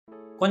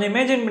கொஞ்சம்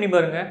இமேஜின் பண்ணி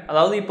பாருங்க.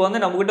 அதாவது இப்போ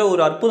வந்து நம்மகிட்ட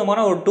ஒரு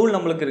அற்புதமான ஒரு டூல்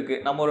நம்மளுக்கு இருக்கு.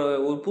 நம்ம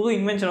ஒரு புது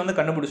இன்வென்ஷன் வந்து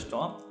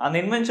கண்டுபிடிச்சிட்டோம். அந்த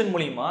இன்வென்ஷன்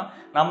மூலிமா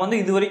நம்ம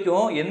வந்து இது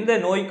வரைக்கும் எந்த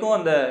நோய்க்கும்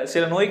அந்த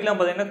சில நோய்க்கெல்லாம்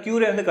பார்த்தீங்கன்னா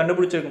கியூரே வந்து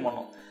கண்டுபிடிச்சிருக்க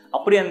மாட்டோம்.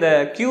 அப்படி அந்த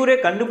கியூரே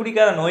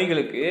கண்டுபிடிக்காத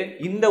நோய்களுக்கு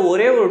இந்த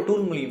ஒரே ஒரு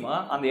டூல் மூலிமா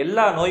அந்த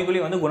எல்லா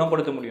நோய்களையும் வந்து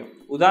குணப்படுத்த முடியும்.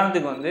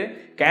 உதாரணத்துக்கு வந்து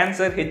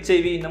கேன்சர்,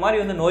 ஹெச்ஐவி இந்த மாதிரி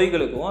வந்து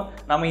நோய்களுக்கும்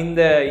நம்ம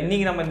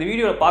இன்னைக்கு நம்ம இந்த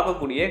வீடியோவில்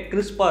பார்க்கக்கூடிய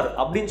CRISPR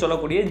அப்படின்னு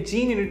சொல்லக்கூடிய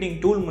ஜீன் எடிட்டிங்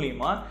டூல்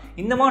மூலிமா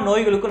இந்த மாதிரி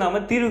நோய்களுக்கும்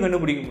நம்ம தீர்வு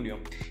கண்டுபிடிக்க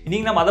முடியும்.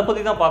 இன்னைக்கு நம்ம அதை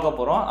பற்றி தான் பார்க்க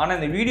போகிறோம். ஆனால்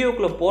இந்த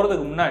வீடியோக்குள்ளே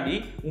போகிறதுக்கு முன்னாடி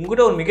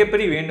உங்கள்கிட்ட ஒரு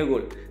மிகப்பெரிய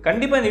வேண்டுகோள்.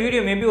 கண்டிப்பாக இந்த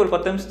வீடியோ மேபி ஒரு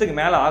 10 நிமிஷத்துக்கு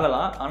மேலே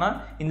ஆகலாம். ஆனால்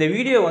இந்த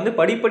வீடியோ வந்து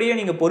படிப்படியாக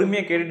நீங்கள்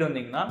பொறுமையாக கேட்டுட்டு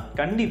வந்தீங்கன்னா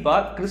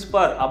கண்டிப்பாக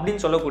CRISPR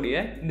அப்படின்னு சொல்லக்கூடிய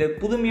இந்த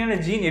புதுமையான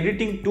ஜீன்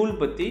எடிட்டிங் டூல்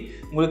பற்றி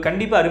உங்களுக்கு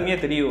கண்டிப்பாக அருமையாக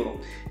தெரிய வரும்.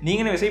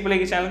 நீங்கள்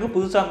விசைப்பலகை சேனலுக்கு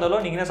புதுசாக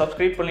இருந்தாலும் நீங்கள்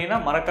சப்ஸ்கிரைப் பண்ணீங்கன்னா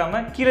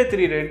மறக்காமல் கீழே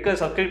தெரியுற ரெட்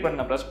கலர் சப்ஸ்கிரைப்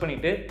பண்ண ப்ரெஸ்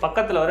பண்ணிவிட்டு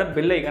பக்கத்தில் வர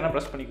பெல் ஐக்கானை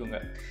ப்ரெஸ் பண்ணிக்கோங்க.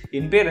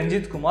 என் பேர்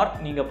ரஞ்சித் குமார்.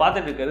 நீங்கள்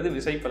பார்த்துட்டு இருக்கிறது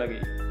விசைப்பலகை.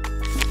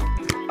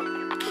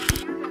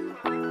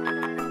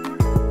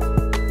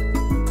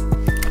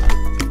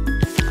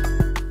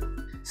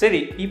 சரி,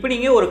 இப்போ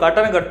நீங்கள் ஒரு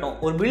கட்டடம் கட்டணும்,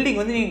 ஒரு பில்டிங்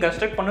வந்து நீங்கள்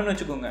கன்ஸ்ட்ரக்ட் பண்ணணும்னு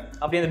வச்சுக்கோங்க.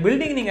 அப்படி அந்த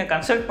பில்டிங் நீங்கள்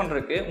கன்ஸ்ட்ரக்ட்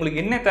பண்ணுறதுக்கு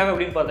உங்களுக்கு என்ன தேவை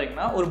அப்படின்னு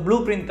பார்த்தீங்கன்னா ஒரு ப்ளூ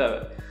பிரிண்ட் தேவை.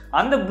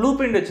 அந்த ப்ளூ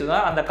பிரிண்ட் வச்சு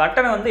தான் அந்த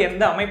கட்டடம் வந்து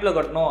எந்த அமைப்பில்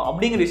கட்டணும்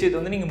அப்படிங்கிற விஷயத்தை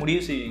வந்து நீங்கள்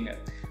முடிவு செய்வீங்க.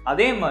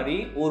 அதே மாதிரி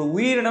ஒரு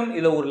உயிரினம்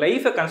இல்லை ஒரு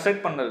லைஃப்பை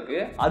கன்ஸ்ட்ரக்ட் பண்ணுறதுக்கு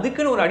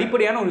அதுக்குன்னு ஒரு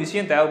அடிப்படையான ஒரு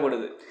விஷயம்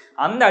தேவைப்படுது.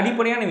 அந்த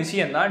அடிப்படையான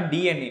விஷயம் தான்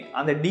டிஎன்ஏ.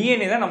 அந்த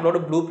டிஎன்ஏ தான் நம்மளோட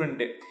ப்ளூ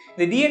பிரிண்ட்டு.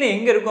 இந்த டிஎன்ஏ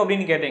எங்கே இருக்கும்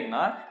அப்படின்னு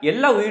கேட்டிங்கன்னா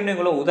எல்லா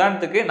உயிரினங்களும்,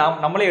 உதாரணத்துக்கு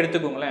நம்மளே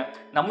எடுத்துக்கோங்களேன்,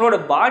 நம்மளோட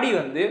பாடி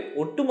வந்து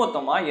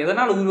ஒட்டுமொத்தமாக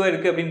எதனால்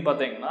உருவாயிருக்கு அப்படின்னு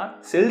பார்த்தீங்கன்னா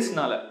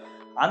செல்ஸ்னால.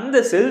 அந்த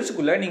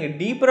செல்ஸுக்குள்ளே நீங்கள்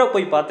டீப்பராக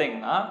போய்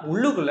பார்த்தீங்கன்னா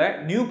உள்ளுக்குள்ளே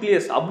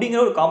நியூக்ளியஸ்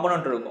அப்படிங்கிற ஒரு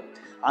காம்பனண்ட் இருக்கும்.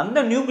 அந்த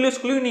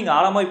நியூக்ளியஸ்குள்ளேயும் நீங்கள்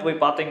ஆழமாக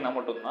போய் பார்த்தீங்கன்னா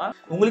மட்டும்தான்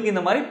உங்களுக்கு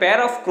இந்த மாதிரி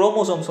பேர் ஆஃப்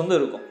குரோமோசோம்ஸ் வந்து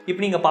இருக்கும்.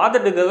 இப்போ நீங்கள்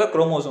பார்த்துட்டு இருக்கிறத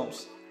குரோமோசோம்ஸ்.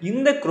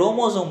 இந்த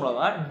குரோமோசோமில்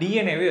தான்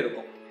டிஎன்ஏவே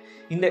இருக்கும்.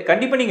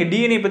 கண்டிப்பாக நீங்கள்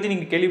டிஎன்ஏ பற்றி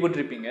நீங்கள்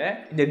கேள்விப்பட்டிருப்பீங்க.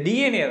 இந்த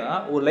டிஎன்ஏ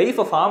தான் ஒரு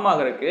லைஃப்பை ஃபார்ம்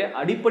ஆகிறதுக்கு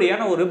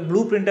அடிப்படையான ஒரு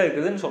ப்ளூ பிரிண்ட்டாக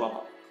இருக்குதுன்னு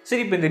சொல்லலாம்.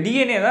 சரி, இப்போ இந்த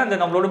டிஎன்ஏ தான் இந்த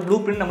நம்மளோட ப்ளூ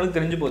பிரிண்ட் நம்மளுக்கு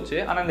தெரிஞ்சு போச்சு.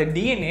 ஆனால் இந்த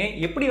டிஎன்ஏ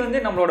எப்படி வந்து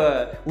நம்மளோட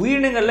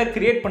உயிரினங்களில்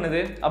கிரியேட்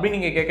பண்ணுது அப்படின்னு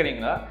நீங்கள்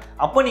கேட்குறீங்களா?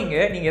 அப்போ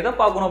நீங்கள் எதை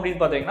பார்க்கணும்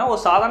அப்படின்னு பார்த்தீங்கன்னா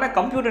ஒரு சாதாரண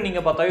கம்ப்யூட்டர்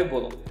நீங்கள் பார்த்தாவே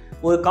போதும்.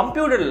 ஒரு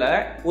கம்ப்யூட்டரில்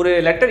ஒரு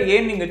லெட்டர்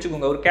ஏன்னு நீங்கள்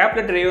வச்சுக்கோங்க, ஒரு கேப்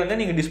லெட்டர் ஏ வந்து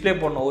நீங்கள் டிஸ்பிளே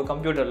பண்ணணும் ஒரு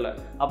கம்ப்யூட்டரில்.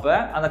 அப்போ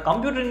அந்த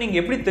கம்ப்யூட்டர்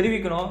நீங்கள் எப்படி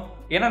தெரிவிக்கணும்?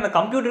 ஏன்னா அந்த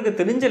கம்ப்யூட்டருக்கு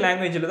தெரிஞ்ச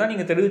லாங்குவேஜில் தான்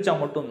நீங்கள் தெரிவித்தா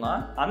மட்டும்தான்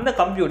அந்த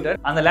கம்ப்யூட்டர்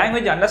அந்த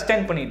லாங்குவேஜ்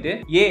அண்டர்ஸ்டாண்ட் பண்ணிட்டு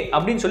ஏ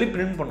அப்படின்னு சொல்லி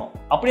பிரிண்ட் பண்ணும்.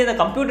 அப்படி அந்த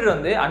கம்ப்யூட்டர்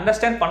வந்து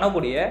அண்டர்ஸ்டாண்ட்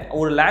பண்ணக்கூடிய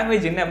ஒரு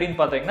லாங்குவேஜ் என்ன அப்படின்னு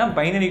பார்த்தீங்கன்னா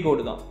பைனரி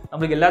கோடு தான்.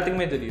 நம்மளுக்கு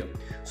எல்லாத்துக்குமே தெரியும்.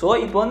 ஸோ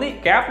இப்போ வந்து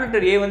கேப்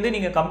லெட்டர் ஏ வந்து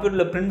நீங்கள்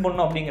கம்ப்யூட்டரில் பிரிண்ட்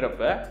பண்ணணும்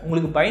அப்படிங்கிறப்ப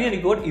உங்களுக்கு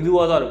பைனரி கோட்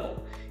இதுவாக தான் இருக்கும்.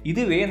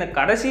 இதுவே இந்த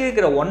கடைசி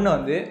இருக்கிற ஒன்றை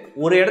வந்து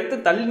ஒரு இடத்த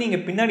தள்ளி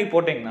நீங்கள் பின்னாடி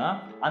போட்டிங்கன்னா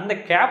அந்த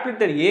கேப்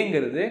லெட்டர்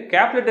ஏங்கிறது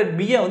கேப் லெட்டர்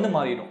பியை வந்து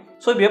மாறிடும்.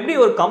 ஸோ இப்போ எப்படி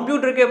ஒரு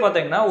கம்ப்யூட்டருக்கே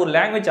பார்த்தீங்கன்னா ஒரு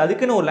லாங்குவேஜ்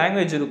அதுக்குன்னு ஒரு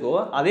லாங்குவேஜ் இருக்கோ,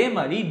 அதே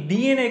மாதிரி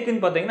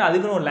டிஎன்ஏக்குன்னு பார்த்தீங்கன்னா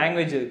அதுக்குன்னு ஒரு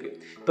லாங்குவேஜ் இருக்குது.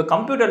 இப்போ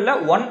கம்ப்யூட்டரில்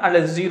 1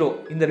 அல்லது 0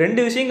 இந்த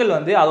ரெண்டு விஷயங்கள்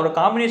வந்து அதோட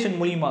காம்பினேஷன்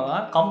மூலியமாக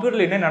தான்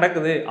கம்ப்யூட்டரில் என்ன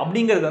நடக்குது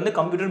அப்படிங்கிறது வந்து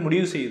கம்ப்யூட்டர்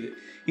முடிவு செய்யுது.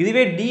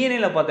 இதுவே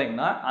டிஎன்ஏல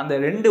பார்த்தீங்கன்னா அந்த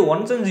 2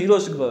 1s and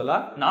 0s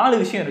பதிலாக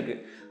 4 விஷயம்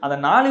இருக்குது. அந்த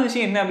 4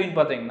 விஷயம் என்ன அப்படின்னு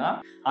பார்த்தீங்கன்னா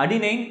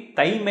அடினைன்,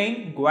 தைமைன்,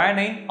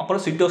 குவானைன்,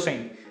 அப்புறம்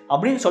சிட்டோசைன்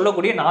அப்படின்னு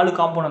சொல்லக்கூடிய 4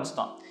 காம்போனன்ட்ஸ்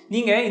தான்.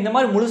 நீங்கள் இந்த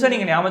மாதிரி முழுசாக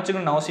நீங்கள்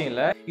ஞாபகம் அவசியம்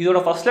இல்லை. இதோட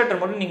ஃபர்ஸ்ட் லெட்டர்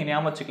மட்டும் நீங்கள்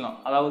ஞாபகம்.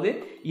 அதாவது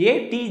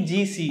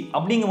ஏடிஜிசி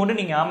அப்படிங்க மட்டும்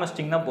நீங்கள்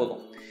ஞாபகம்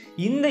போதும்.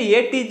 இந்த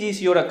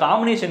ஏடிஜிசியோட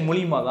காம்பினேஷன்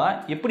மூலியமாக தான்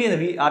எப்படி அந்த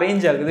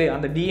அரேஞ்ச் ஆகுது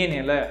அந்த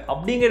டிஎன்ஏல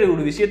அப்படிங்கிற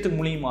ஒரு விஷயத்துக்கு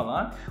மூலியமாக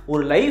தான்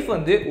ஒரு லைஃப்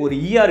வந்து ஒரு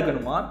ஈயா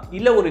இருக்கணுமா,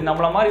 இல்லை ஒரு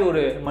நம்மள மாதிரி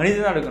ஒரு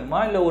மனிதனாக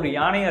இருக்கணுமா, இல்லை ஒரு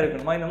யானையாக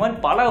இருக்கணுமா, இந்த மாதிரி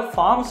பல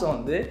ஃபார்ம்ஸை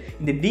வந்து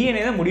இந்த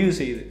டிஎன்ஏ தான் முடிவு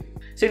செய்யுது.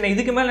 சரி, நான்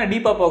இதுக்கு மேலே நான்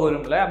டீப்பாக போக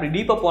விரும்பல. அப்படி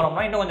டீப்பாக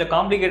போனோம்னா இன்னும் கொஞ்சம்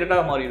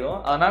காம்ப்ளிகேட்டடாக மாறிடும்.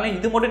 அதனால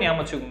இது மட்டும்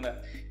ஞாபகம் வச்சுக்கோங்க.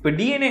 இப்போ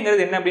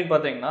டிஎன்ஏங்கிறது என்ன அப்படின்னு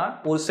பார்த்தீங்கன்னா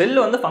ஒரு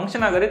செல் வந்து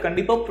ஃபங்க்ஷன் ஆகிறது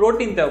கண்டிப்பாக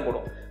ப்ரோட்டீன்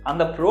தேவைப்படும்.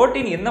 அந்த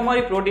ப்ரோட்டீன் எந்த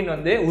மாதிரி ப்ரோட்டீன்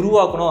வந்து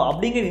உருவாக்கணும்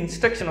அப்படிங்கிற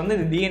இன்ஸ்ட்ரக்ஷன் வந்து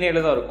இந்த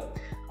டிஎன்ஏல தான் இருக்கும்.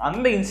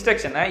 அந்த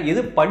இன்ஸ்ட்ரக்ஷனை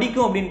எது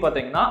படிக்கும் அப்படின்னு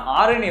பார்த்தீங்கன்னா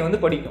ஆர்என்ஏ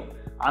வந்து படிக்கும்.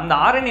 அந்த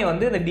ஆர்என்ஏ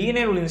வந்து இந்த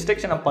டிஎன்ஏ உள்ள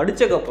இன்ஸ்ட்ரக்ஷனை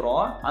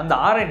படித்ததுக்கப்புறம் அந்த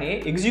ஆர்என்ஏ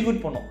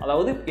எக்ஸிக்யூட் பண்ணும்.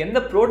 அதாவது எந்த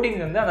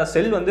ப்ரோட்டீன் வந்து அந்த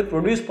செல் வந்து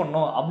ப்ரொடியூஸ்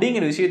பண்ணணும்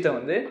அப்படிங்கிற விஷயத்தை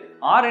வந்து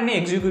ஆர்என்ஏ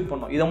எக்ஸிக்யூட்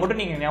பண்ணும். இதை மட்டும்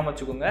நீங்கள் ஞாபகம்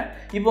வச்சுக்கோங்க.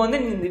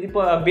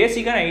 இப்போ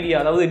பேசிக்கான ஐடியா,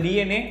 அதாவது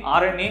டிஎன்ஏ,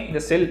 ஆர்என்ஏ,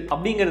 இந்த செல்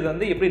அப்படிங்கிறது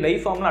வந்து எப்படி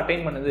லைஃப் ஃபார்ம்லாம்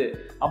அட்டைன் பண்ணுது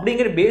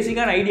அப்படிங்கிற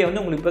பேசிக்கான ஐடியா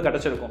வந்து உங்களுக்கு இப்போ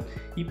கிடச்சிருக்கும்.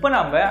 இப்போ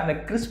நம்ம அந்த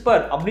CRISPR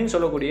அப்படின்னு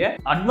சொல்லக்கூடிய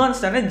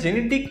அட்வான்ஸ்டான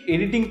ஜெனட்டிக்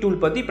எடிட்டிங்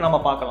டூல் பற்றி இப்போ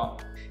நம்ம பார்க்கலாம்.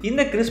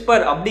 இந்த CRISPR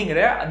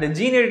அப்படிங்கிற அந்த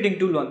ஜீன் எடிட்டிங்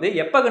டூல் வந்து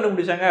எப்போ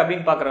கண்டுபிடிச்சாங்க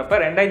அப்படின்னு பார்க்குறப்ப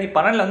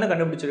 2012 வந்து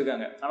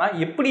கண்டுபிடிச்சிருக்காங்க. ஆனால்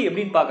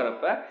அப்படின்னு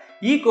பார்க்குறப்ப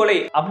ஈகோலை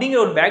அப்படிங்கிற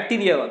ஒரு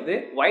பாக்டீரியா வந்து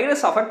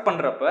வைரஸ் அஃபெக்ட்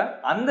பண்ணுறப்ப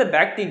அந்த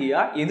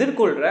பாக்டீரியா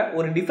எதிர்கொள்கிற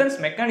ஒரு டிஃபென்ஸ்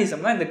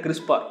மெக்கானிசம் தான் இந்த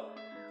CRISPR.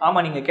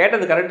 ஆமாம், நீங்கள்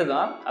கேட்டது கரெக்டு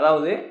தான்.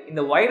 அதாவது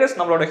இந்த வைரஸ்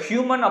நம்மளோட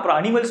ஹியூமன் அப்புறம்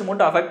அனிமல்ஸ்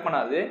மட்டும் அஃபெக்ட்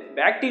பண்ணாது,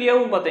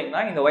 பாக்டீரியாவும்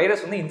பார்த்தீங்கன்னா இந்த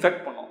வைரஸ் வந்து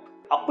இன்ஃபெக்ட் பண்ணும்.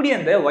 அப்படி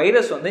அந்த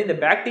வைரஸ் வந்து இந்த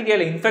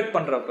பாக்டீரியாவில் இன்ஃபெக்ட்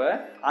பண்ணுறப்ப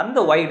அந்த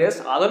வைரஸ்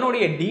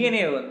அதனுடைய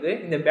டிஎன்ஏ வந்து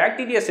இந்த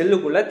பாக்டீரியா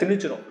செல்லுக்குள்ளே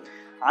திணிச்சிடும்.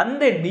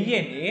 அந்த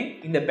டிஎன்ஏ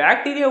இந்த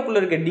பாக்டீரியாவுக்குள்ள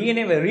இருக்க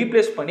டிஎன்ஏவை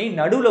ரீப்ளேஸ் பண்ணி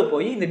நடுவில்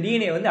போய் இந்த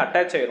டிஎன்ஏ வந்து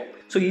அட்டாச் ஆயிரும்.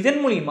 ஸோ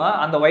இதன் மூலிமா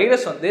அந்த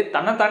வைரஸ் வந்து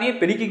தன்னைத்தானே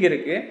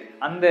பெருக்கிக்கிறதுக்கு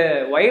அந்த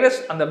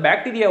வைரஸ் அந்த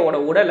பாக்டீரியாவோட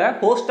உடலை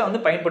ஹோஸ்ட்டை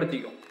வந்து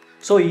பயன்படுத்திக்கும்.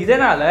 ஸோ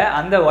இதனால்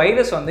அந்த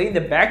வைரஸ் வந்து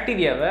இந்த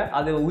பாக்டீரியாவை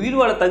அது உயிர்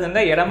வாழ தகுந்த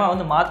இடமா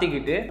வந்து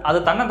மாற்றிக்கிட்டு அதை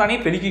தன்னைத்தானே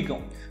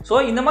பெருக்கிக்கும். ஸோ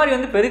இந்த மாதிரி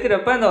வந்து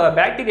பெருக்கிறப்ப அந்த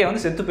பாக்டீரியா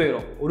வந்து செத்து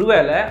போயிடும்.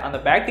 ஒருவேளை அந்த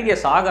பாக்டீரியா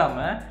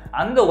சாகாமல்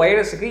அந்த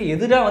வைரஸுக்கு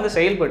எதிராக வந்து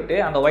செயல்பட்டு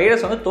அந்த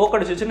வைரஸ் வந்து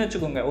தோக்கடிச்சிச்சுன்னு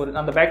வச்சுக்கோங்க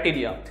அந்த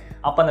பாக்டீரியா.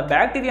 அப்போ அந்த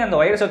பாக்டீரியா அந்த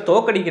வைரஸை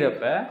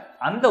தோக்கடிக்கிறப்ப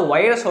அந்த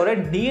வைரஸோட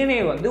டிஎன்ஏ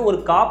வந்து ஒரு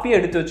காப்பியை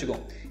எடுத்து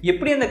வச்சுக்கும்.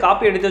 எப்படி அந்த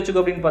காப்பி எடுத்து வச்சுக்கோ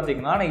அப்படின்னு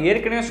பார்த்தீங்கன்னா, நான்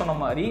ஏற்கனவே சொன்ன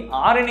மாதிரி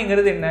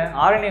ஆர்என்ஏங்கிறது என்ன,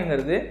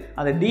 ஆர்என்ஏங்கிறது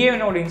அந்த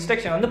டிஎன்ஏவோட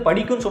இன்ஸ்ட்ரக்ஷன் வந்து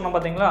படிக்கும்னு சொன்னோம்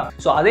பார்த்தீங்களா.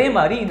 ஸோ அதே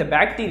மாதிரி இந்த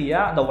பாக்டீரியா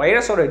அந்த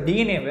வைரஸோட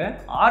டிஎன்ஏவை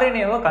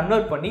ஆர்என்ஏவை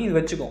கன்வெர்ட் பண்ணி இது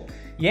வச்சுக்கும்.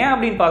 ஏன்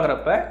அப்படின்னு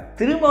பார்க்குறப்ப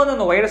திரும்ப வந்து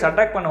அந்த வைரஸ்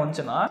அட்டாக் பண்ண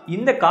வந்துச்சுன்னா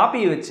இந்த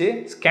காப்பியை வச்சு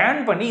ஸ்கேன்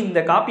பண்ணி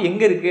இந்த காப்பி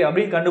எங்கே இருக்குது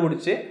அப்படின்னு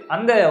கண்டுபிடிச்சி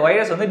அந்த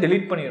வைரஸ் வந்து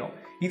டெலீட் பண்ணிடும்.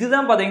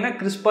 இதுதான் பார்த்தீங்கன்னா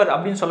CRISPR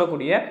அப்படின்னு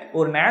சொல்லக்கூடிய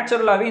ஒரு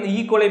நேச்சுரலாகவே இந்த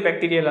ஈகோலை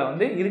பாக்டீரியாவில்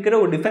வந்து இருக்கிற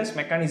ஒரு டிஃபென்ஸ்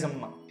மெக்கானிசம்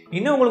தான்.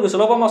 இன்னும் உங்களுக்கு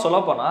சுலபமாக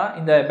சொல்லப்போனால்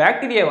இந்த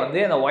பாக்டீரியா வந்து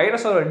அந்த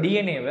வைரஸோட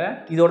டிஎன்ஏவை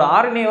இதோட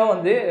ஆர்என்ஏவை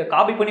வந்து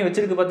காப்பி பண்ணி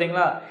வச்சிருக்கு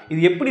பார்த்தீங்களா.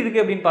 இது எப்படி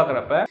இருக்குது அப்படின்னு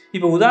பார்க்குறப்ப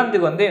இப்போ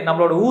உதாரணத்துக்கு வந்து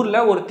நம்மளோட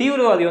ஊரில் ஒரு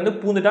தீவிரவாதி வந்து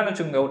பூந்துட்டான்னு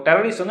வச்சுக்கோங்க. ஒரு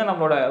டெரரிஸ்ட் வந்து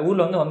நம்மளோட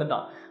ஊரில் வந்து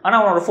வந்துட்டான். ஆனால்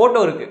அவனோட ஃபோட்டோ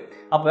இருக்குது.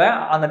 அப்போ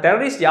அந்த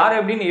டெரரிஸ்ட் யார்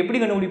அப்படின்னு எப்படி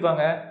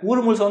கண்டுபிடிப்பாங்க?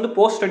 ஊர் முழுசை வந்து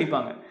போஸ்ட்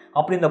அடிப்பாங்க.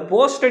 அப்படி இந்த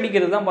போஸ்ட்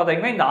அடிக்கிறது தான்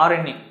பார்த்தீங்கன்னா இந்த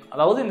ஆர்என்ஏ.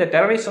 அதாவது இந்த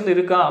டெரரிஸ்ட் வந்து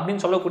இருக்கா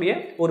அப்படின்னு சொல்லக்கூடிய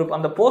ஒரு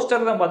அந்த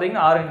போஸ்டர் தான்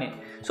பார்த்தீங்கன்னா ஆர்என்ஏ.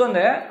 ஸோ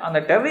அந்த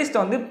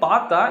டெரரிஸ்ட்டை வந்து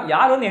பார்த்தா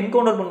யார் வந்து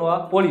என்கவுண்டர் பண்ணுவா?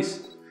 போலீஸ்.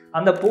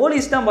 அந்த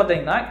போலீஸ் தான்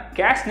பார்த்தீங்கன்னா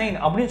Cas9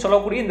 அப்படின்னு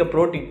சொல்லக்கூடிய இந்த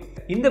ப்ரோட்டீன்.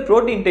 இந்த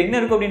ப்ரோட்டீன்ட்ட என்ன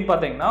இருக்கும் அப்படின்னு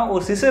பார்த்தீங்கன்னா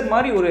ஒரு சிசர்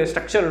மாதிரி ஒரு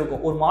ஸ்ட்ரக்சர்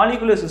இருக்கும். ஒரு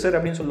மாலிகுலர் சிசர்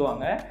அப்படின்னு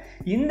சொல்லுவாங்க.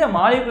 இந்த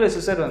மாலிகுலர்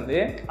சிசர் வந்து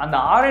அந்த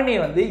ஆர்என்ஏ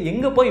வந்து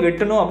எங்கே போய்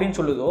வெட்டணும் அப்படின்னு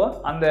சொல்லுதோ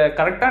அந்த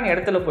கரெக்டான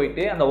இடத்துல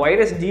போயிட்டு அந்த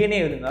வைரஸ் டிஎன்ஏ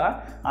இருந்தால்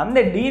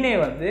அந்த டிஎன்ஏ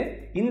வந்து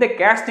இந்த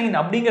Cas9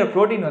 அப்படிங்கிற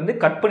ப்ரோட்டீன் வந்து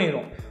கட்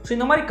பண்ணிடும். ஸோ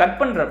இந்த மாதிரி கட்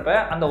பண்ணுறப்ப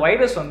அந்த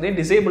வைரஸ் வந்து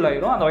டிசேபிள்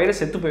ஆகிரும், அந்த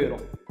வைரஸ் செத்து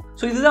போயிடும்.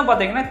 ஸோ இதுதான்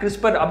பார்த்தீங்கன்னா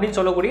CRISPR அப்படின்னு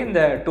சொல்லக்கூடிய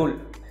இந்த டூல்.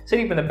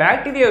 சரி, இப்போ இந்த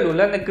பாக்டீரியாவில்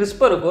உள்ள இந்த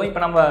CRISPRக்கும் இப்போ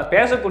நம்ம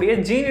பேசக்கூடிய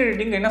ஜீன்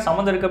எடிட்டிங் என்ன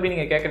சம்மந்தம் இருக்குது அப்படின்னு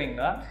நீங்கள்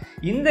கேட்குறீங்களா?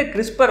 இந்த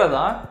CRISPரை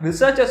தான்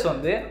ரிசர்ச்சர்ஸ்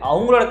வந்து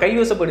அவங்களோட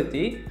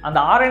கைவசப்படுத்தி அந்த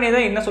ஆர்என்ஏ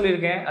தான் என்ன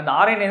சொல்லியிருக்கேன், அந்த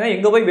ஆர்என்ஏ தான்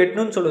எங்கே போய்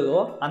வெட்டணும்னு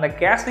சொல்லுதோ அந்த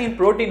Cas9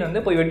 ப்ரோட்டீன்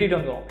வந்து போய் வெட்டிட்டு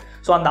வந்துடும்.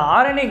 ஸோ அந்த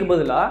ஆர்என்ஏக்கு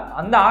பதிலாக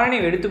அந்த ஆர்என்ஏ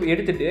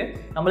எடுத்துட்டு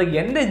நம்மளுக்கு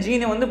எந்த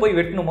ஜீனை வந்து போய்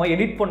வெட்டணுமோ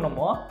எடிட்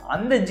பண்ணணுமோ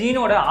அந்த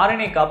ஜீனோட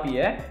ஆர்என்ஏ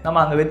காப்பியை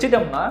நம்ம அங்கே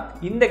வச்சுட்டோம்னா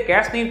இந்த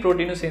Cas9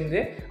 ப்ரோட்டீனும்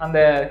சேர்ந்து அந்த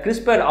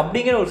CRISPR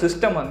அப்படிங்கிற ஒரு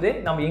சிஸ்டம் வந்து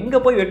நம்ம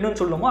எங்கே போய்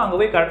வெட்டணும்னு சொல்லுமோ அங்கே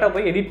போய் கரெக்டாக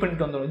போய் எடிட்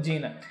பண்ணிட்டு வந்துடும்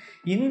ஜீனை.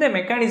 இந்த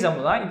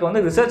மெக்கானிசம் தான் இப்போ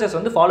வந்து ரிசர்ச்சர்ஸ்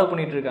வந்து ஃபாலோ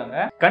பண்ணிட்டு இருக்காங்க.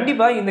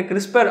 கண்டிப்பாக இந்த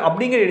CRISPR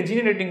அப்படிங்கிற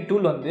ஜீன் எடிட்டிங்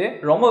டூல் வந்து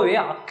ரொம்பவே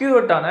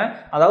அக்யூரேட்டான,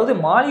 அதாவது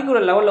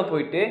மாலிகுலர் லெவலில்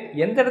போயிட்டு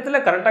எந்த இடத்துல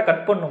கரெக்டாக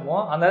கட் பண்ணணுமோ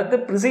அந்த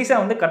இடத்துல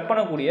ப்ரிசைஸாக வந்து கட்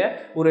பண்ணக்கூடிய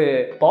ஒரு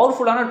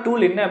பவர்ஃபுல்லான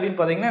டூல் என்ன அப்படின்னு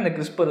பார்த்தீங்கன்னா இந்த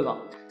CRISPR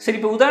தான். சரி,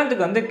 இப்போ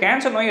உதாரணத்துக்கு வந்து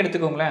கேன்சர் நோய்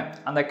எடுத்துக்கோங்களேன்.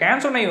 அந்த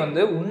கேன்சர் நோய்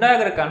வந்து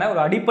உண்டாகிறதுக்கான ஒரு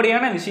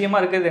அடிப்படையான விஷயமா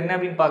இருக்கிறது என்ன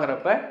அப்படின்னு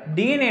பார்க்குறப்ப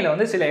டிஎன்ஏல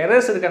வந்து சில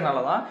எரர்ஸ்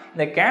இருக்கிறனால தான்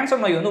இந்த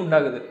கேன்சர் நோய் வந்து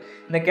உண்டாகுது.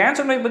 இந்த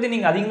கேன்சர் நோய் பற்றி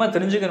நீங்கள் அதிகமாக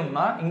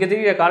தெரிஞ்சுக்கணும்னா இங்கே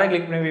தெரிய கார்டை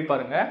கிளிக் பண்ணி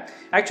பாருங்க.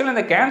 ஆக்சுவலாக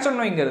இந்த கேன்சர்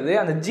நோய்ங்கிறது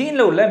அந்த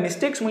ஜீனில் உள்ள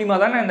மிஸ்டேக்ஸ் மூலிமா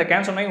தானே இந்த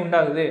கேன்சர் நோய்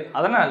உண்டாகுது.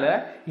 அதனால்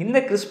இந்த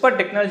CRISPR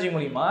டெக்னாலஜி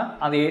மூலிமா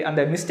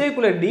அந்த மிஸ்டேக்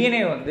உள்ள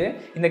டிஎன்ஏ வந்து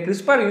இந்த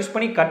CRISPR யூஸ்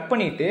பண்ணி கட்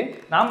பண்ணிவிட்டு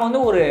நாம்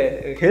வந்து ஒரு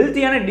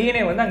ஹெல்த்தியான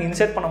டிஎன்ஏ வந்து அங்கே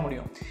இன்சர்ட் பண்ண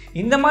முடியும்.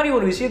 இந்த மாதிரி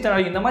ஒரு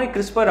விஷயத்தினால இந்த மாதிரி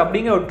CRISPR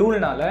அப்படிங்கிற ஒரு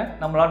டூல்னால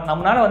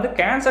நம்மளால வந்து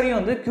கேன்சரையும்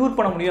வந்து க்யூர்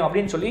பண்ண முடியும்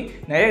அப்படின்னு சொல்லி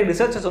நிறைய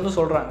ரிசர்ச்சர்ஸ் வந்து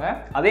சொல்கிறாங்க.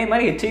 அதே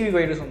மாதிரி HIV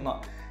வைரஸ்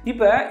தான்.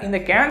 இப்போ இந்த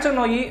கேன்சர்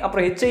நோய்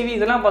அப்புறம் HIV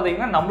இதெல்லாம்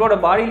பார்த்தீங்கன்னா நம்மளோட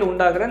பாடியில்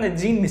உண்டாகிற இந்த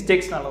ஜீன்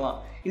மிஸ்டேக்ஸ்னால தான்.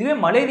 இதுவே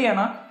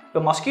மலேரியானா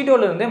இப்போ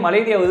மஸ்கிட்டோலேருந்து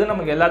மலேரியா வந்து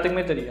நமக்கு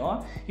எல்லாத்துக்குமே தெரியும்.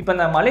 இப்போ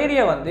இந்த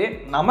மலேரியா வந்து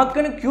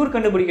நமக்குன்னு க்யூர்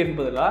கண்டுபிடிக்கிறது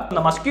பதிலாக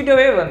இந்த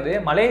மஸ்கிட்டோவே வந்து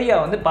மலேரியா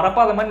வந்து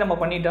பரப்பாத மாதிரி நம்ம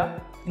பண்ணிட்டா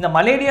இந்த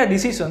மலேரியா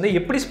டிசீஸ் வந்து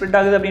எப்படி ஸ்ப்ரெட்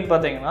ஆகுது அப்படின்னு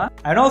பார்த்தீங்கன்னா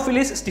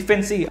அனோஃபிலிஸ்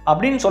ஸ்டிஃபென்சி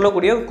அப்படின்னு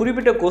சொல்லக்கூடிய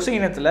குறிப்பிட்ட கொசு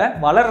இனத்தில்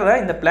வளர்கிற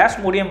இந்த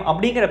பிளாஸ்மோடியம்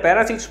அப்படிங்கிற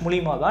பேராசைட்ஸ்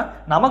மூலியமாக தான்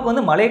நமக்கு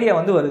வந்து மலேரியா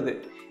வந்து வருது.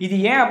 இது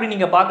ஏன் அப்படின்னு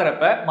நீங்கள்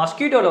பார்க்குறப்ப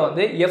மஸ்கிட்டோவில்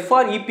வந்து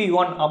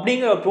FREP1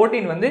 அப்படிங்கிற ஒரு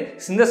ப்ரோட்டீன் வந்து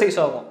சிந்தசைஸ்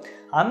ஆகும்.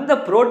 அந்த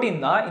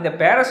ப்ரோட்டீன் தான் இந்த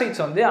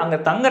பேரசைட்ஸ் வந்து அங்கே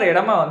தங்குற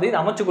இடமா வந்து இது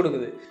அமைச்சு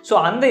கொடுக்குது. ஸோ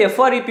அந்த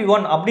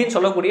FREP1 அப்படின்னு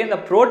சொல்லக்கூடிய இந்த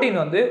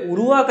ப்ரோட்டீன் வந்து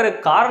உருவாக்குற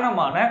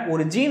காரணமான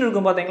ஒரு ஜீன்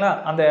இருக்கும் பார்த்தீங்களா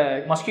அந்த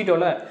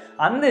மஸ்கிட்டோவில்,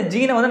 அந்த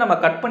ஜீனை வந்து நம்ம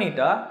கட்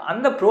பண்ணிட்டா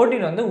அந்த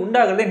ப்ரோட்டீன் வந்து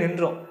உண்டாகிறதே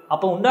நின்றோம்.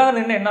 அப்போ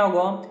உண்டாகிறது என்ன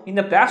ஆகும்?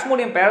 இந்த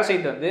பிளாஸ்மோடியம்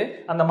பேரசைட் வந்து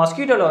அந்த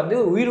மஸ்கிட்டோவில் வந்து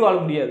உயிர் வாழ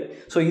முடியாது.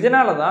 ஸோ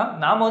இதனால தான்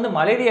நாம் வந்து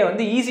மலேரியா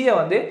வந்து ஈஸியாக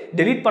வந்து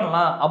டெலீட்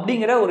பண்ணலாம்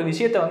அப்படிங்கிற ஒரு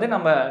விஷயத்தை வந்து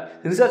நம்ம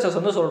ரிசர்ச்சர்ஸ்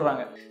வந்து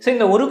சொல்கிறாங்க. ஸோ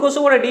இந்த ஒரு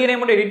கொசுவோட டிஎன்ஏ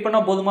மட்டும் எடிட்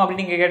பண்ணால் போதுமா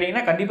அப்படின்னு நீங்கள்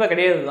கேட்டிங்கன்னா கண்டிப்பாக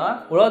கிடையாது தான்.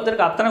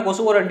 உலகத்திற்கு அத்தனை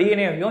கொசுவோட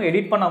டிஎன்ஏவையும்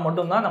எடிட் பண்ணால்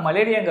மட்டும்தான் அந்த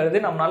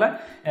மலேரியாங்கிறது நம்மளால்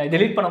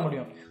டெலீட் பண்ண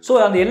கொசு. ஸோ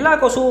அந்த எல்லா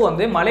கொசுவும்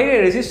வந்து மலேரியா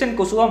ரெசிஸ்டன்ட்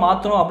கொசுவாக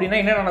மாற்றணும் அப்படின்னா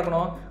என்ன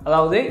நடக்கணும்?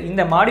 அதாவது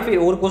இந்த மாடிஃபை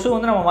ஒரு கொசு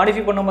வந்து நம்ம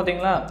மாடிஃபை பண்ணோம்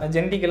பார்த்தீங்களா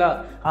ஜெனட்டிக்கலாக,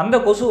 அந்த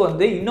கொசு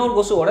வந்து இன்னொரு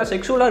கொசுவோட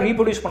செக்ஷுவலாக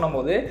ரீப்ரொடியூஸ்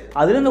பண்ணும்போது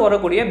அதுலேருந்து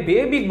வரக்கூடிய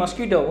பேபி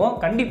மஸ்கிட்டோவும்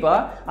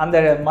கண்டிப்பாக அந்த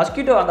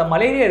மஸ்கிட்டோ அந்த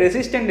மலேரியா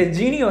ரெசிஸ்டன்ட்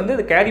ஜீனியை வந்து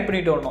அது கேரி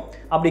பண்ணிட்டு வரணும்.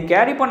 அப்படி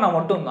கேரி பண்ணால்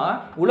மட்டும்தான்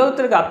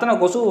உலகத்தில் இருக்க அத்தனை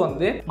கொசு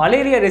வந்து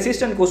மலேரியா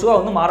ரெசிஸ்டன்ட் கொசுவாக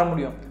வந்து மாற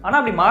முடியும். ஆனால்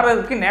அப்படி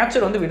மாறதுக்கு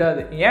நேச்சர் வந்து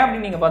விடாது. ஏன்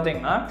அப்படின்னு நீங்கள்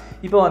பார்த்தீங்கன்னா,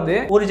 இப்போ வந்து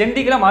ஒரு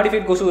ஜெனடிக்கலாக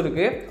மாடிஃபைட் கொசு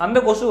இருக்குது. அந்த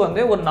கொசு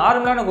வந்து ஒரு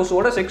நார்மலான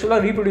கொசுவோட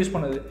செக்ஷுவலாக ரீப்ரொடியூஸ்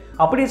பண்ணுது.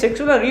 அப்படி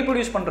செக்ஷுவலாக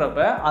ரீப்ரொடியூஸ் பண்ணுறப்ப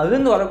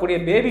அதுலேருந்து வரக்கூடிய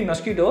பேபி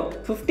மஸ்கிட்டோ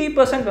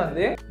 50%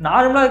 வந்து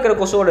நார்மலாக இருக்கிற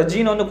கொசுவோட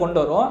ஜீனை வந்து கொண்டு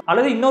வரும்.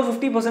 அல்லது இன்னொரு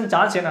 50%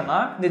 சான்ஸ் என்னன்னா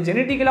இந்த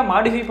ஜெனடிக்கலாக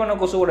மாடிஃபை பண்ண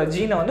கொசுவோட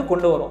ஜீனை வந்து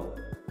கொண்டு வரும்.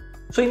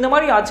 ஸோ இந்த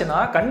மாதிரி ஆச்சுன்னா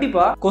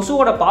கண்டிப்பாக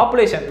கொசுவோட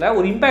பாப்புலேஷனில்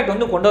ஒரு இம்பாக்ட்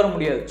வந்து கொண்டு வர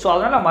முடியாது. ஸோ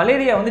அதனால்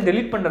மலேரியா வந்து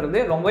டெலீட் பண்ணுறது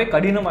ரொம்பவே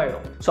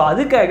கடினமாயிடும். ஸோ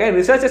அதுக்காக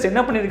ரிசர்ச்சர்ஸ்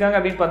என்ன பண்ணியிருக்காங்க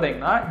அப்படின்னு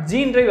பார்த்தீங்கன்னா,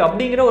 ஜீன் டிரைவ்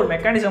அப்படிங்கிற ஒரு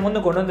மெக்கானிசம்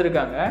வந்து கொண்டு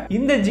வந்திருக்காங்க.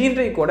 இந்த ஜீன்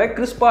டிரைவ் கூட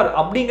CRISPR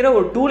அப்படிங்கிற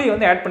ஒரு டூலை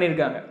வந்து ஆட்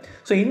பண்ணியிருக்காங்க.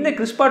 ஸோ இந்த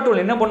CRISPR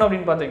டூல் என்ன பண்ணும்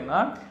அப்படின்னு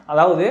பார்த்தீங்கன்னா,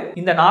 அதாவது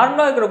இந்த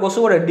நார்மலாக இருக்கிற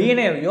கொசுவோட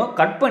டிஎன்ஏவையும்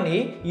கட் பண்ணி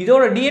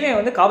இதோட டிஎன்ஏ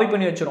வந்து காப்பி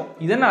பண்ணி வச்சிடும்.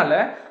 இதனால்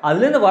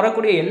அதுலேருந்து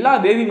வரக்கூடிய எல்லா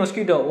பேபி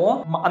மஸ்கிட்டோவும்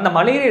அந்த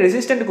மலேரியா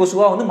ரெசிஸ்டன்ட்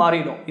கொசுவாக வந்து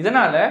மாறிடும்.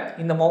 இதனால்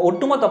இந்த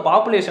ஒட்டுமொத்த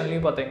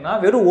பாப்புலேஷன்லையும் பார்த்தீங்கன்னா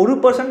வெறும்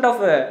 1%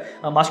 ஆஃப்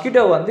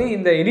மஸ்கிட்டோ வந்து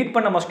இந்த எடிட்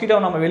பண்ண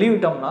மஸ்கிட்டோவை நம்ம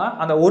வெளியிட்டோம்னா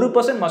அந்த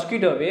 1%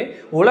 மஸ்கிட்டோவே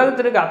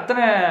உலகத்தில் இருக்க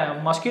அத்தனை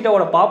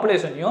மஸ்கிட்டோவோட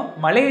பாப்புலேஷனையும்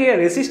மலேரியா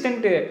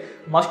ரெசிஸ்டன்ட்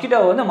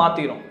மஸ்கிட்டோவை வந்து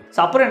மாற்றிடும். ஸோ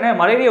அப்புறம் என்ன,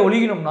 மலேரியா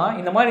ஒழிக்கணும்னா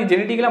இந்த மாதிரி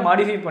ஜெனட்டிக்கலாக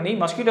மாடிஃபை பண்ணி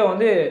மஸ்கிட்டோ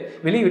வந்து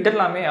வெளியே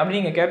விட்டுடலாமே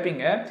அப்படின்னு நீங்கள்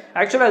கேட்பீங்க.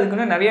 ஆக்சுவலாக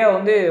அதுக்குன்னு நிறையா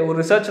வந்து ஒரு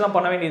ரிசர்ச்லாம்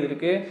பண்ண வேண்டியது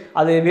இருக்குது.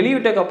 அது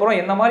வெளியிட்டதுக்கப்புறம்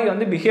எந்த மாதிரி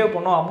வந்து பிஹேவ்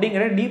பண்ணும்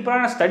அப்படிங்கிற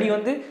டீப்பரான ஸ்டடி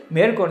வந்து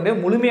மேற்கொண்டு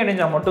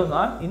முழுமையடைஞ்சால்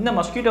மட்டும்தான் இந்த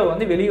மஸ்கிட்டோ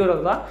வந்து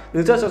வெளியிடுறது தான்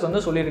ரிசர்ச்சர்ஸ்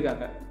வந்து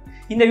சொல்லியிருக்காங்க.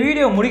 இந்த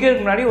வீடியோ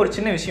முடிக்கிறதுக்கு முன்னாடி ஒரு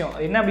சின்ன விஷயம்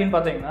என்ன அப்படின்னு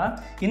பார்த்தீங்கன்னா,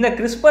 இந்த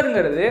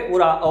CRISPRங்கிறது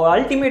ஒரு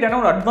அல்டிமேட்டான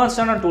ஒரு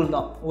அட்வான்ஸ்டான டூல்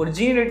தான். ஒரு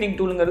ஜீன் எடிட்டிங்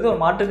டூலுங்கிறது ஒரு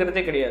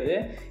மாற்றுக்கிறதே கிடையாது.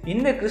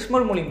 இந்த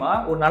CRISPR மூலிமா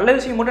ஒரு நல்ல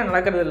விஷயம் மட்டும்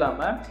நடக்கிறது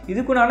இல்லாமல்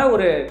இதுக்குனால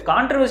ஒரு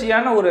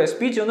கான்ட்ரவர்சியான ஒரு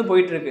ஸ்பீச் வந்து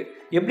போயிட்டு இருக்கு.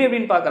 எப்படி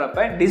அப்படின்னு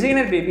பார்க்குறப்ப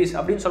டிசைனர் பேபிஸ்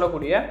அப்படின்னு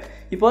சொல்லக்கூடிய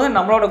இப்போ வந்து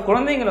நம்மளோட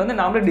குழந்தைங்களை வந்து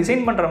நாமளே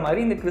டிசைன் பண்ணுற மாதிரி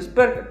இந்த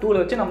CRISPR டூலை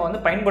வச்சு நம்ம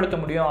வந்து பயன்படுத்த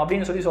முடியும்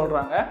அப்படின்னு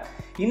சொல்கிறாங்க.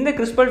 இந்த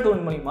CRISPR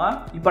டூல் மூலிமா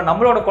இப்போ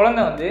நம்மளோட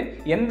குழந்தை வந்து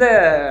எந்த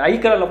ஐ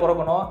கலரில்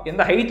பிறக்கணும்,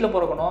 எந்த ஹைட்டில்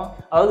பிறக்கணும்,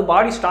 அதாவது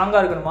பாடி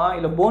ஸ்ட்ராங்காக இருக்கணுமா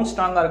இல்லை போன்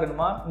ஸ்ட்ராங்காக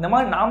இருக்கணுமா, இந்த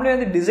மாதிரி நாமளே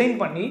வந்து டிசைன்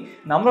பண்ணி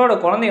நம்மளோட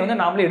குழந்தைய வந்து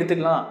நாமளே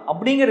எடுத்துக்கலாம்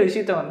அப்படிங்கிற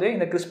விஷயத்தை வந்து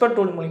இந்த CRISPR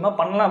டூல் மூலிமா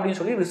பண்ணலாம்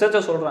அப்படின்னு சொல்லி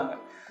ரிசர்ச்சர் சொல்கிறாங்க.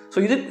 ஸோ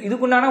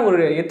இதுக்குண்டான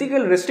ஒரு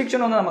எத்திக்கல்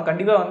ரெஸ்ட்ரிக்ஷன் வந்து நம்ம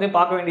கண்டிப்பாக வந்து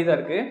பார்க்க வேண்டியதாக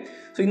இருக்குது.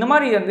 ஸோ இந்த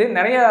மாதிரி வந்து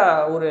நிறையா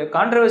ஒரு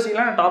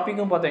கான்ட்ரவர்சியலான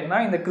டாப்பிக்கும் பார்த்தீங்கன்னா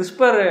இந்த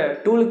CRISPR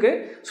டூலுக்கு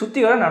சுற்றி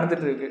வர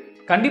நடந்துட்டு இருக்கு.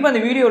 கண்டிப்பாக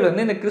இந்த வீடியோவில்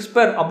வந்து இந்த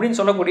CRISPR அப்படின்னு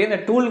சொல்லக்கூடிய இந்த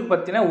டூலுக்கு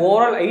பற்றின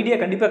ஓவரால் ஐடியா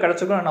கண்டிப்பாக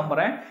கிடச்சிருக்கும் நான்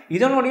நம்புகிறேன்.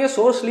 இதனுடைய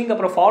சோர்ஸ் லிங்க்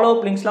அப்புறம் ஃபாலோ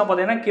அப் லிங்க்ஸ்லாம்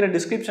பார்த்தீங்கன்னா கீழே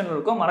டிஸ்கிரிப்ஷனில்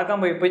இருக்கும்.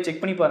 மறக்காம போய்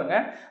செக் பண்ணி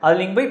பாருங்கள்.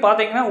 அதில் நீங்கள் போய்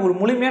பார்த்தீங்கன்னா ஒரு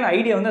முழுமையான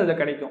ஐடியா வந்து அதில்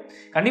கிடைக்கும்.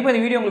 கண்டிப்பாக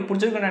இந்த வீடியோ உங்களுக்கு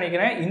பிடிச்சிருக்குன்னு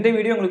நினைக்கிறேன். இந்த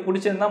வீடியோ உங்களுக்கு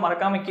பிடிச்சிருந்தா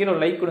மறக்காம கீழே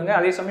லைக் கொடுங்க.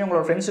 அதே சமயம்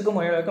உங்களோட ஃப்ரெண்ட்ஸுக்கும்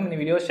மொழிகளுக்கும் இந்த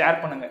வீடியோ ஷேர்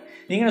பண்ணுங்கள்.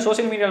 நீங்கள்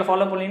சோஷியல் மீடியாவில்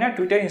ஃபாலோ பண்ணீங்கன்னா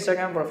ட்விட்டர்,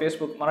 இன்ஸ்டாகிராம், அப்புறம்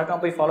ஃபேஸ்புக்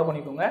மறக்காம போய் ஃபாலோ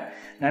பண்ணிக்கோங்க.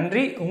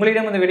 நன்றி.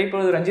 உங்களிடம் வந்து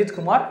விடைபெறுவது ரஞ்சித்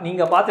குமார்.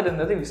 நீங்கள் பார்த்துட்டு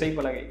இருந்தது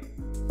விசைப்பலகை.